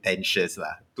 really pretentious,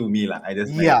 lah. To me, lah, I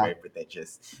just find it Yeah, very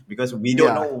pretentious because we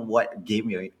don't know yeah, what game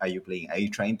are you playing. Are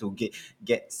you trying to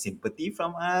get sympathy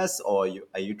from us, or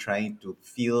are you trying to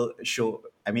feel show?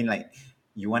 I mean, like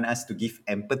you want us to give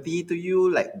empathy to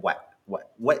you? Like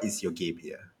what is your game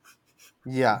here?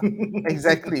 yeah.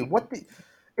 Exactly.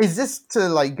 Is this to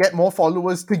like get more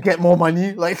followers to get more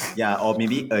money? Like, Yeah, or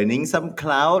maybe earning some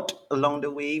clout along the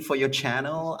way for your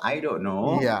channel. I don't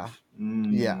know. yeah.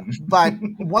 Yeah, Mm. but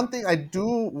one thing I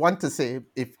do want to say,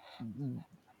 if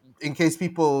in case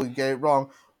people get it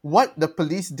wrong, what the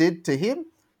police did to him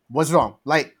was wrong.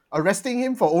 Like arresting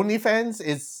him for OnlyFans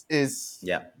is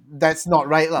Yeah, that's not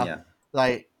right, lah. yeah,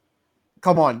 Like,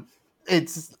 come on,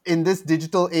 it's in this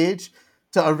digital age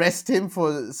to arrest him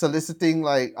for soliciting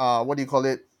like what do you call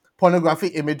it,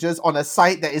 pornographic images on a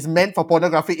site that is meant for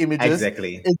pornographic images.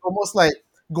 exactly. It's almost like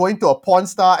going to a porn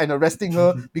star and arresting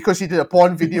her because she did a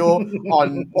porn video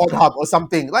on Pornhub or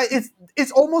something. Like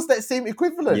it's almost that same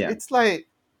equivalent. Yeah. It's like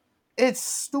it's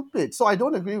stupid. So I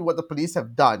don't agree with what the police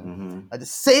have done. Hmm. At the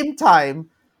same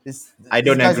time, I this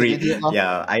don't guy's an agree. idiot, lah.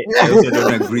 Yeah, I also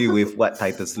don't agree with what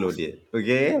Titus Slow did.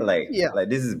 Okay, Yeah, like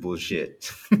this is bullshit.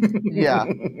 yeah,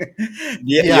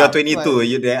 Yeah, you're yeah. Like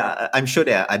 22. I'm sure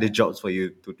there are other jobs for you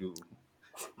to do.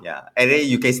 Yeah, and then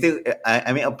you can still.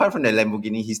 I mean, apart from the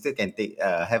Lamborghini, he still can take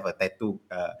have a tattoo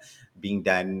being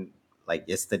done like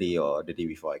yesterday or the day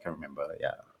before. I can't remember.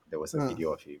 Yeah, there was a mm.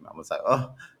 video of him. I was like,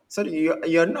 oh, so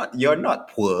you're not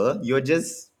poor. You're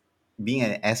just being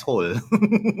an asshole.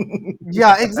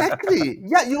 Yeah, exactly.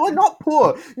 Yeah, you are not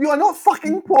poor. You are not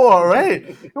fucking poor, right?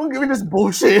 Don't give me this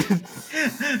bullshit.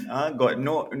 Got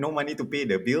no money to pay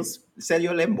the bills. Sell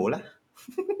your Lambo lah.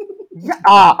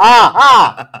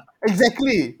 Yeah,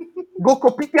 exactly. Go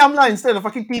kopitiam lah instead of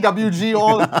fucking TWG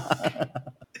all.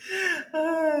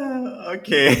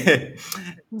 Okay.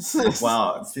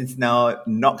 Wow. Since now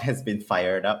Knock has been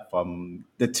fired up from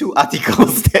the two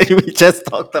articles that we just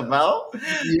talked about,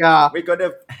 Yeah. we're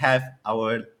gonna have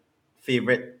our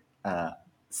favorite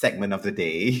segment of the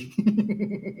day,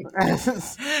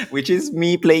 which is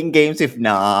me playing games with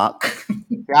Knock.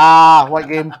 Yeah, what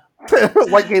game?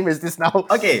 What game is this now?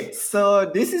 Okay, so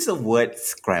this is a word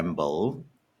scramble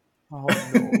Oh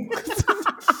no.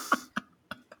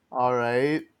 All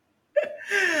right.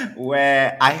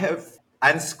 where I have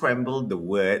unscrambled the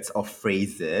words or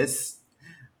phrases.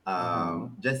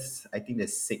 Mm-hmm. Just I think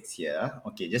there's six here.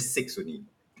 Okay, just six only.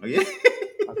 Okay.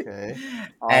 Okay.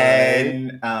 All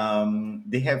right. And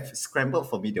they have scrambled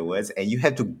for me the words, and you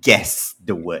have to guess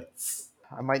the words.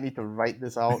 I might need to write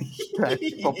this out to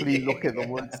actually properly look at the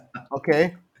words.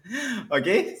 Okay.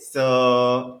 Okay,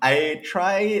 so I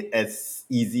try it as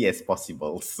easy as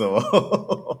possible. So,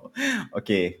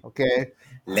 okay, Okay.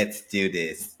 let's do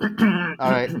this.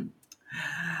 All right.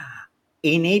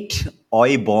 Innate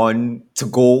oi born to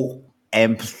go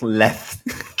amp left.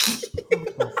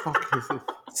 What the fuck is it?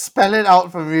 Spell it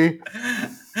out for me.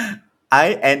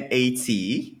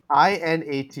 INAT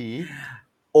INAT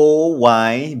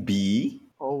OYB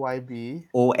OYB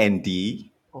OND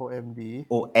OMD.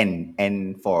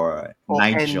 N for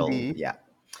Nigel. OND. Yeah.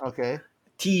 Okay.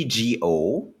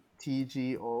 TGO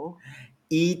TGO.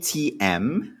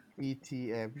 ETM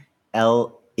ETM.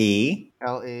 LA.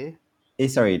 LA.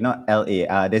 Sorry, not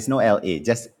LA. There's no LA,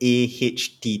 just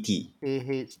AHTT.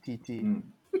 AHTT. Mm.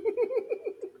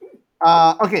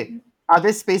 Okay. Are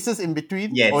there spaces in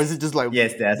between, or is Yes. it just like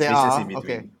Yes, there are there spaces in are?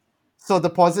 Okay. between. So the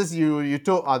pauses you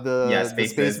took are Yeah, the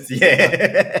spaces. spaces.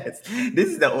 Yes. This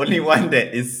is the only one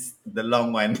that is the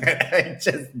long one that I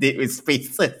just did with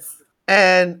spaces.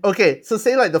 And okay, so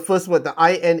say like the first word, the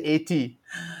INAT.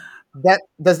 That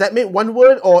does that make one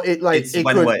word, or It's it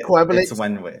one could word. It's coagulate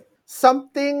one word.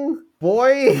 something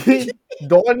boy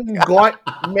Don got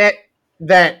met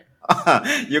that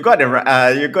You got the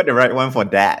right one for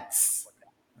that.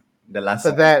 The last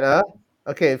for one. that,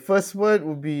 okay, first word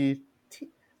would be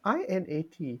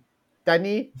INAT.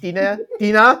 Tani, Tina,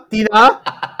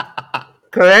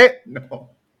 correct? No.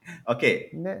 Okay.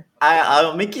 Ne-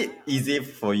 I'll make it easy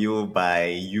for you by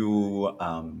you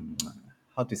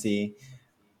how to say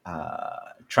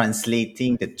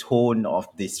translating the tone of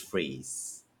this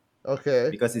phrase, Okay,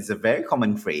 because it's a very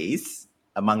common phrase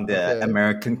among the okay,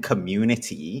 American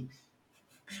community,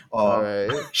 all or right.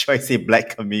 should I say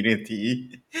black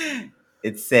community.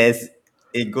 It says,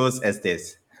 it goes as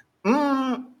this.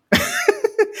 Mm,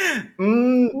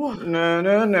 What no,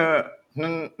 no, no.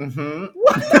 Mm-hmm.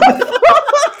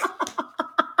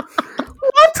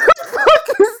 the fuck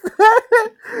is that?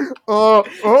 Oh.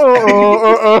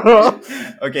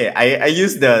 Okay, I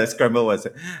use the scramble words.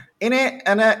 Ini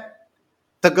ana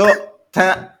tego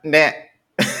ta ne.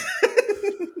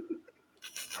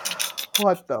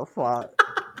 What the fuck?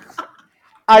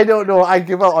 I don't know. I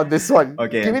give up on this one. Give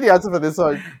Okay. me the answer for this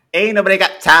one. Ain't nobody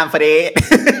got time for that.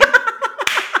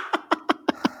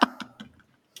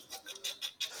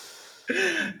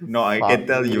 No, I can Fuck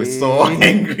tell you so me.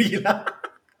 angry lah.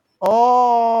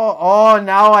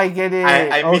 Now I get it.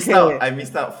 I missed out. Okay. I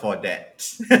missed out for that.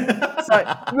 Sorry.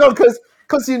 No, because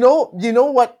you know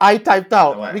what I typed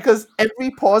out? What? Because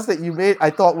every pause that you made I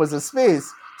thought was a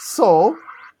space. So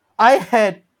I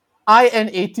had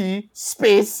INAT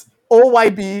space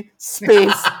OYB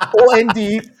space OND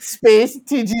space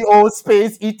TGO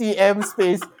space ETM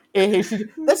space AHT.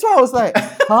 That's why I was like,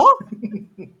 huh?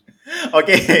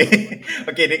 Okay.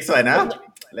 Okay, next one, huh?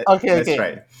 Okay, Let's okay.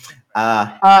 try.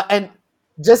 And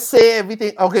just say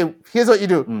everything. Okay, here's what you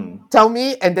do. Mm. Tell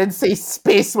me and then say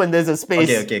space when there's a space.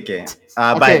 Okay. Okay,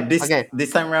 But this okay.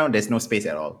 this time around, there's no space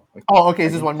at all. Oh, okay,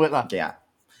 it's just one word lah. Okay, yeah.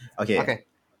 Okay. Okay.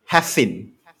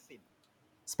 Haffin.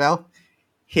 Spell?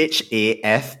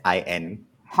 HAFIN.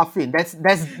 Huffin. That's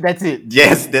it.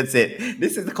 Yes, that's it.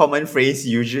 This is a common phrase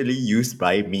usually used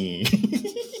by me.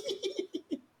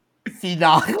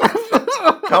 Fina.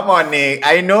 Come on, Nick.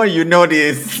 I know you know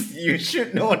this. You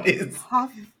should know this. Fi.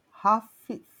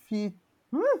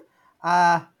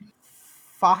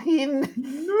 Fahin.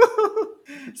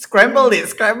 Scramble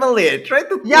it. Try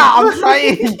to. Yeah, I'm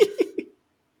trying.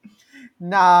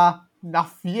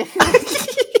 Nafi.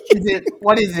 Is it?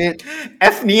 What is it?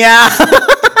 Ethnia.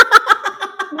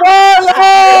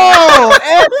 No!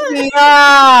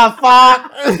 FBR!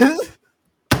 Fuck!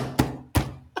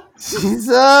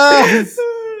 Jesus!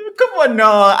 Come on, no.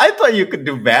 I thought you could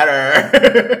do better.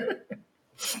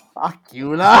 Fuck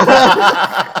you lah.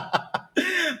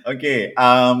 Okay.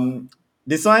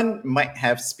 This one might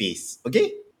have space.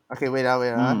 Okay. Okay, wait.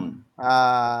 Hmm.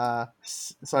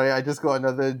 Sorry, I just got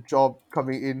another job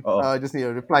coming in. Oh. I just need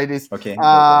to reply this. Okay.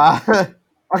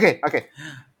 Okay.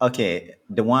 Okay.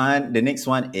 The next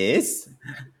one is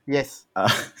Yes.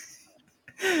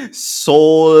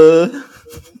 Soul.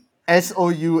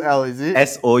 SOUL, is it?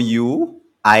 SOUIL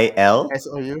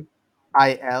SOUIL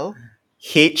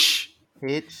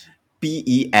HPEF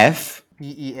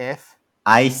PEF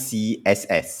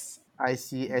ICSS.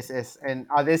 ICSS. And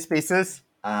are there spaces?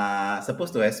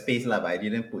 Supposed to have space lah, but I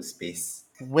didn't put space.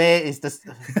 Where is the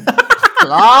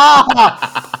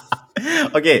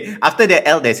Okay, after the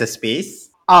L there's a space.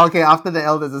 Okay, after the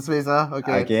L there's a space,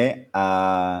 Okay. Okay.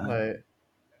 Right.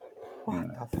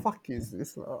 What the fuck is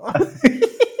this?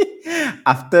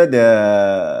 After the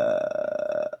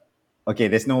okay,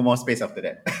 there's no more space after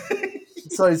that.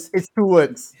 So it's 2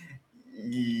 words.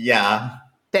 Yeah.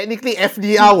 Technically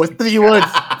FDR was 3 words.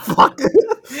 Fuck.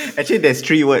 Actually, there's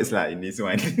 3 words lah in this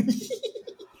one.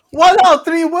 One out of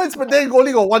 3 words, but then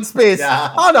only got 1 space. Yeah.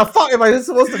 How the fuck am I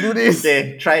supposed to do this?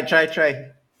 Okay, try.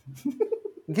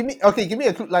 Give me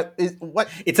a clue. Like, what?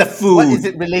 It's a food. What is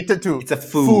it related to? It's a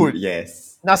food.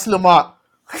 Yes. Nasi lemak.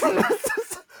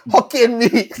 Hokkien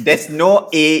mee. There's no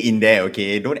A in there.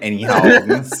 Okay, don't anyhow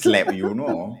slap. You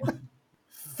know.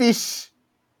 Fish.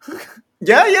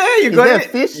 Yeah, yeah, you Is got there a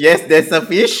it. fish? Yes, there's a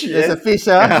fish. There's a Yes. fish,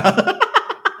 huh?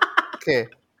 Okay.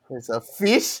 There's a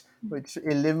fish, which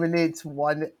eliminates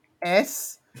one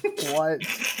S. What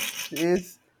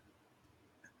is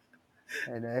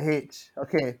and a H?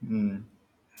 Okay. Mm.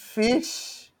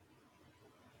 Fish.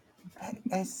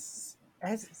 S.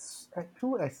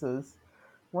 Two S's.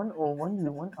 One O, one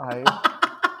U, one I.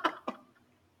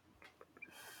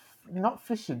 Not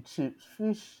fish and chips.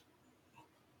 Fish.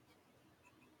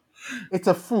 It's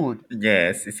a food.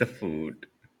 Yes, it's a food.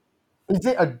 Is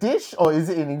it a dish or is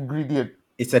it an ingredient?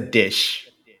 It's a dish.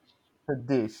 A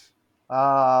dish.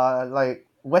 Like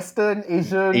Western,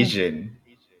 Asian, Asian.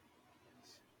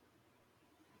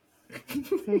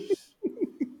 fish.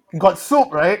 Got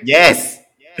soup, right? Yes.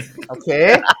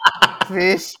 Okay.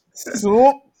 Fish,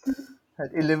 soup.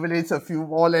 That eliminates a few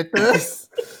more letters.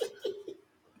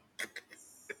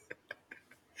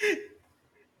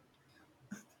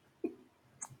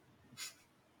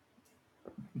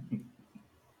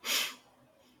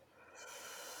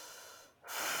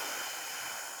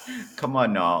 Come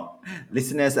on now.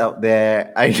 Listeners out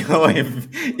there, I know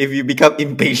if you become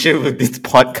impatient with this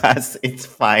podcast, it's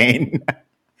fine.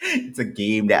 It's a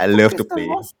game that I love to play.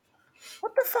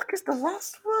 What the fuck is the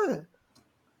last word?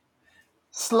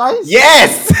 Slice?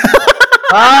 Yes!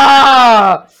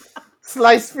 Ah!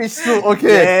 Sliced fish soup. Okay.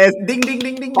 Yes! Ding ding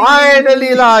ding ding ding.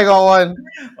 Finally, lah, I got one.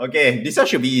 Okay, this one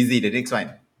should be easy. The next one.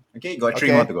 Okay, got three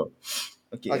Okay. more to go.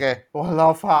 Okay. Okay.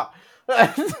 Walao fuck.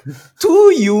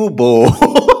 Tuyubo.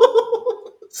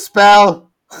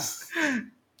 Spell.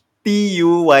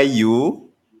 Tuyu.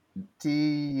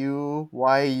 Tuyu.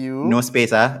 No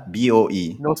space,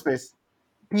 BOE. No space.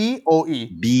 POE.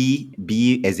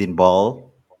 B as in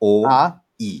ball. O Ah.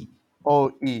 E.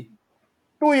 OE.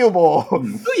 Tuyubo.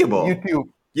 Tuyubo. YouTube.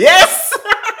 Yes!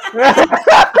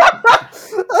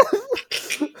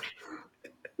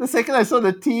 The second I saw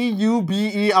the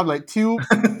TUBE, I'm like, tube?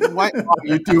 Why? Oh,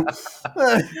 YouTube.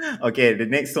 Okay, the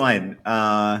next one.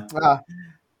 Ah.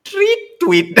 Tweet.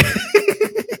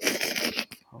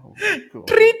 Oh my God.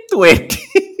 Tweet.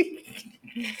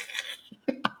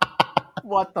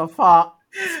 What the fuck?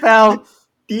 Spell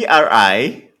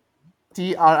TRI.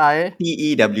 TRI.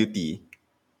 TEWT.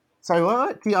 Sorry,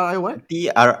 what? TRI what?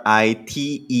 TRITEWT.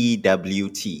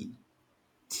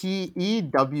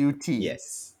 TEWT.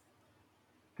 Yes.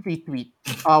 Tweet.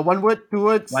 One word, two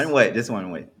words. One word, just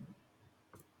one word.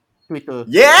 Twitter.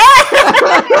 Yeah!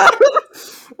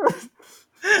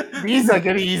 These are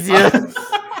getting easier.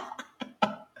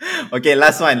 Okay,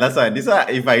 last one. This one,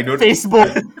 if I don't. Facebook.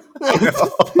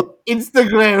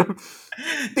 Instagram.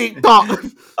 TikTok.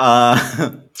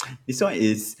 This one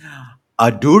is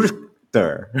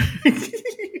adulter.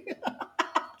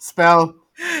 Spell.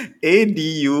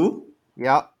 ADU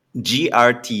Yep.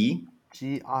 GRT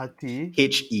GRT.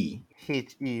 HE.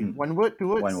 HE. One word, two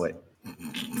words. One word.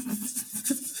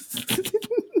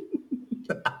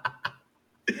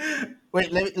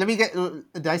 Wait, let me get.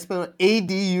 Did I spell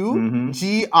ADU Mhm.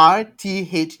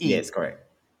 GRTHE? Yes, correct.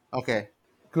 Okay.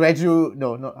 Graduate.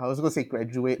 No, no. I was gonna say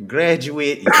graduate.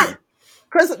 Graduate.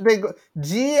 Because they go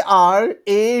GRADU.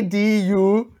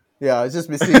 Yeah, it's just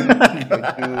missing.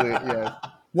 Graduate, yeah.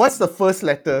 What's the first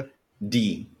letter?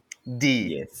 D.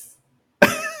 D. Yes.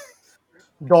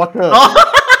 Daughter.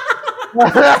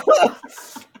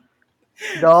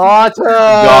 Daughter.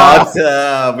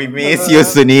 Daughter. We miss you,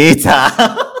 Sunita.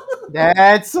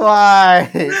 That's why.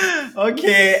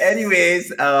 Okay.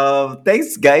 Anyways,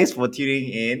 thanks guys for tuning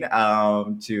in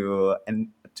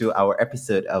to our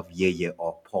episode of Year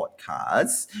Off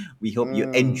podcast. We hope you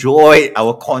enjoyed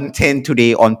our content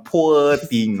today on Poor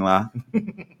Thing lah.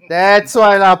 That's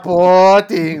why lah, poor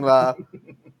thing lah.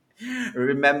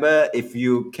 Remember, if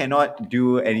you cannot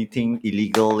do anything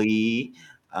illegally,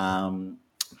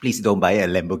 please don't buy a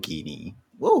Lamborghini.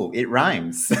 Whoa, it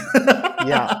rhymes.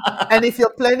 Yeah. And if you're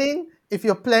planning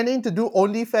to do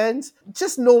OnlyFans,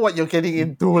 just know what you're getting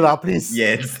into lah, please.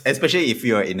 Yes, especially if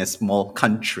you're in a small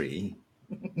country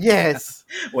Yes.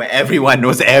 where everyone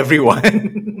knows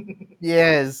everyone.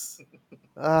 Yes.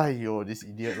 Ayo, this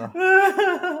idiot lah.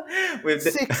 With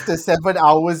the- 6 to 7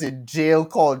 hours in jail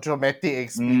called traumatic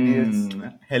experience.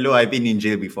 Hello, I've been in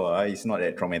jail before. It's not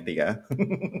that traumatic.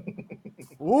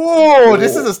 Ooh,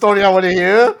 this is a story I want to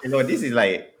hear. You know, this is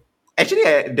like actually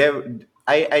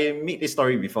I made this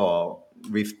story before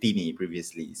with Tini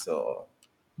previously. So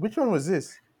Which one was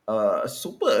this?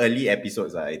 super early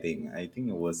episodes. I think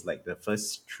it was like the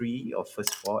first 3 or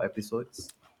first 4 episodes.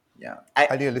 Yeah,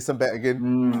 I need to listen back again.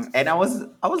 and I was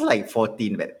like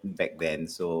 14 back then.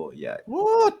 So yeah,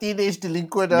 Ooh, teenage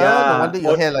delinquent. Yeah. No wonder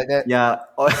your hair like that. yeah.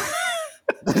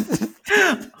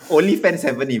 OnlyFans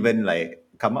haven't even like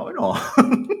come out, you know.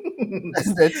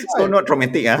 That's So why. not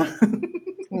traumatic, huh?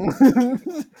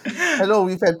 Hello,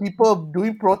 we've had people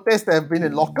doing protests that have been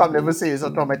in lockup never say it's a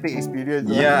traumatic experience.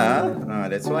 Yeah,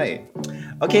 that's why.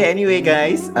 Okay, anyway,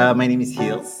 guys, my name is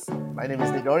Hills, My name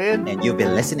is Nick Dorian. and you've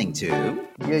been listening to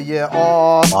Yeah, yeah.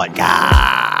 Oh,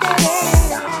 Podcast.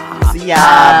 See ya.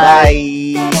 bye.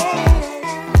 Bye.